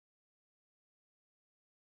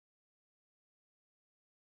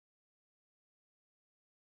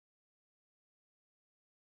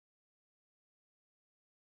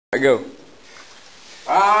I go.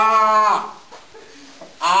 Ah!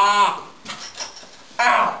 Ah!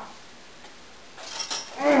 Ow!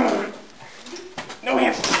 No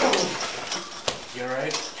hands. You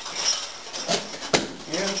alright?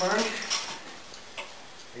 Yeah, I'm fine.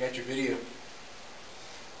 I got your video.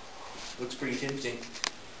 Looks pretty tempting.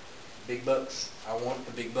 Big bucks. I want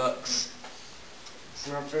the big bucks. It's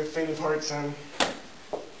not for the faint of heart, son.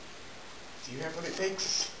 Do you have what it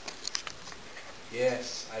takes?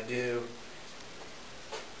 Yes, I do.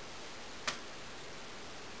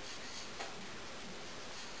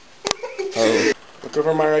 Oh. Look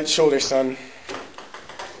over my right shoulder, son.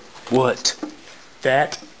 What?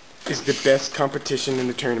 That is the best competition in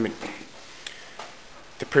the tournament.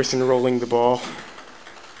 The person rolling the ball,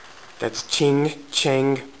 that's Ching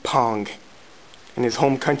Chang Pong. In his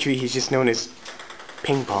home country, he's just known as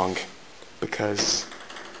Ping Pong, because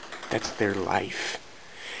that's their life.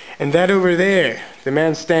 And that over there, the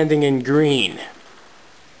man standing in green,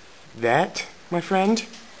 that, my friend,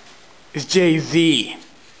 is Jay-Z.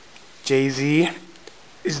 Jay-Z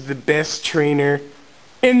is the best trainer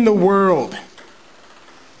in the world.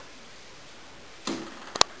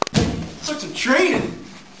 Such a training!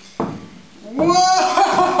 Whoa!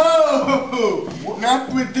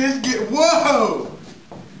 Not with this whoa!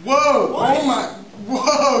 Whoa! What? Oh my!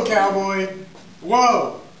 Whoa, cowboy!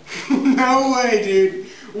 Whoa! No way, dude!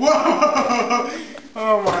 Whoa!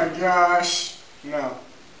 Oh my gosh! No!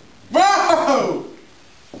 Whoa!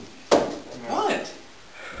 What?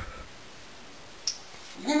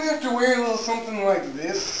 You're gonna have to wear a little something like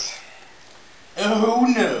this. Oh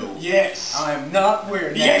no! Yes! I'm not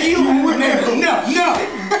wearing that. Yes, you will! No!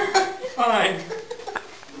 Fine.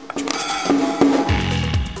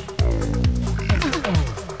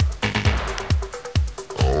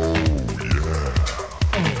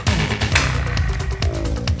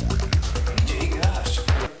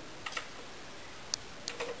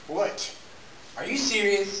 What? Are you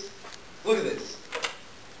serious? Look at this.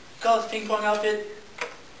 Call this ping pong outfit?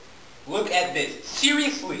 Look at this.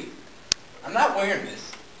 Seriously. I'm not wearing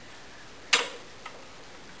this.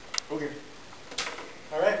 Okay.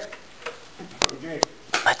 Alright. Okay.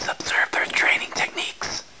 Let's observe their training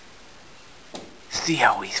techniques. See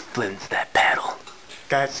how he flints that paddle.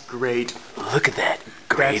 That's great. Look at that.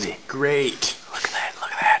 Great. That's great. Look at that.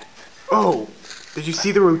 Look at that. Oh, did you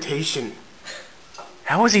see the rotation?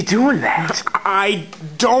 How is he doing that? I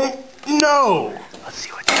don't know. Let's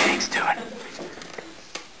see what Jake's doing.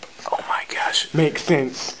 Oh my gosh. Makes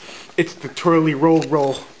sense. It's the twirly roll.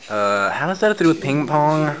 How does that have to do with ping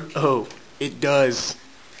pong? Oh, it does.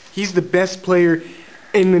 He's the best player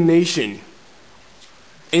in the nation.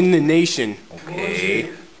 In the nation.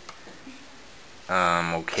 Okay.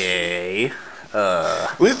 Okay.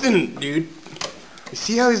 Listen, dude. You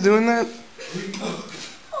see how he's doing that?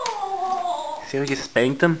 See how he just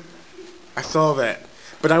spanked him? I saw that.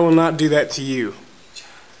 But I will not do that to you.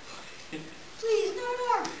 Please, no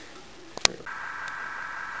more.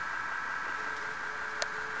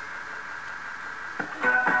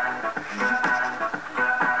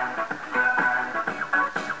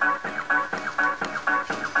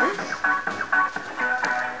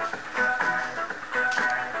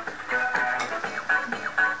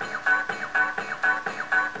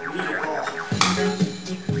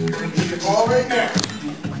 All right now.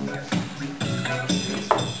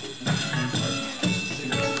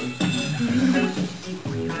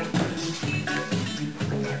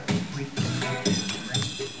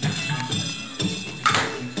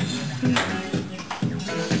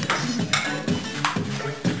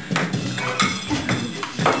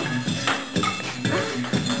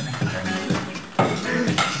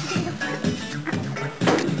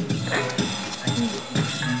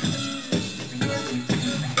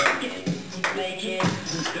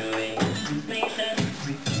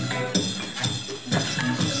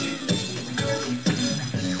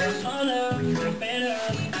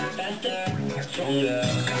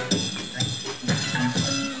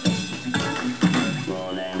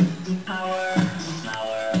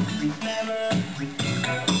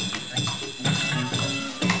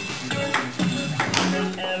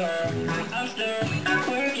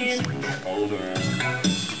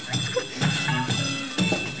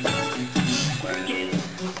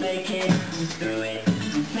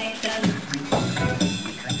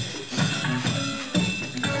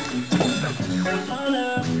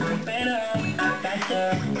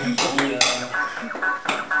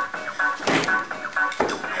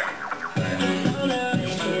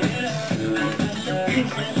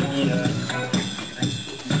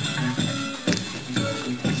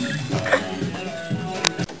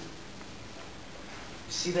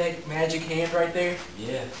 See see that magic hand right there?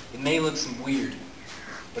 Yeah. It may look some weird,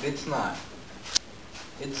 but it's not.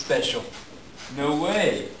 It's special. No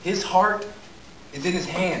way. His heart is in his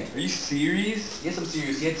hand. Are you serious? Yes, I'm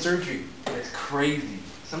serious. He had surgery. That's crazy.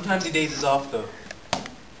 Sometimes he dazes off, though.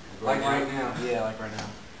 Like right now. Yeah, like right now.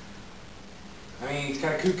 I mean, he's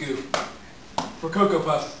kind of cuckoo. For Cocoa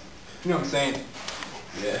Puffs. You know what I'm saying?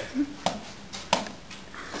 Yeah.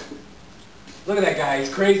 Look at that guy.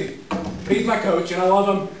 He's crazy. But he's my coach, and I love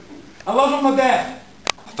him. I love him to death.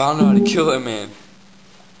 I found out how to kill that man.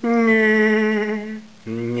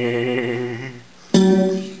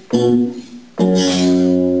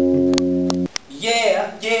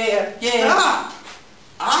 Yeah, yeah, yeah. Ah!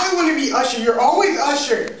 I want to be Usher. You're always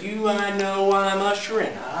Usher. I know I'm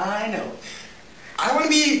ushering. I know. I want to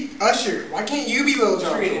be Usher. Why can't you be Little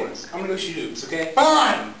John? I'm gonna go shoot hoops, okay?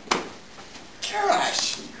 Fine.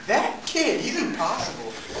 Gosh, that kid, he's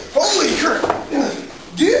impossible. Holy crap.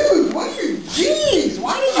 Dude, what are you? Jeez,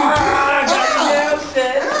 why did you do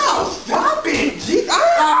that? Ow, stop it. Jeez.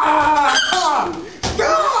 Ah!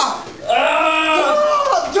 Stop.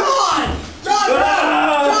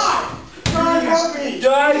 Don, help me.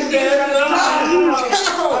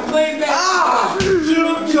 I'm playing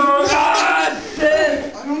basketball.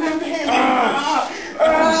 I don't have hands.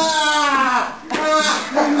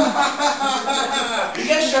 You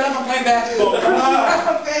guys shut up, I'm playing basketball.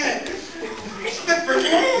 It's the freaking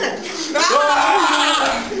hand.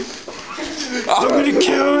 I'm gonna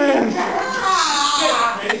kill him.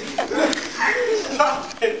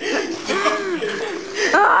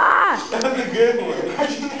 That was a good one. I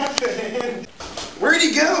didn't have the hand. Where'd he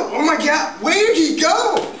go? Oh my god, where'd he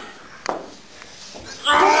go?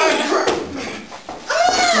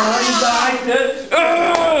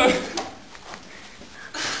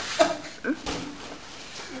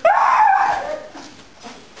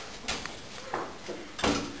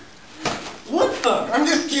 What the? I'm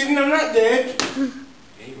just kidding, I'm not dead.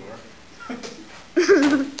 Yeah, you are.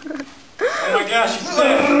 Oh my gosh, he's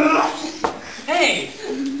dead. Hey!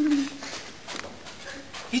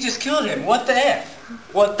 He just killed him. What the F?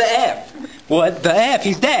 What the F? What the F?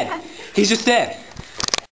 He's dead. He's just dead.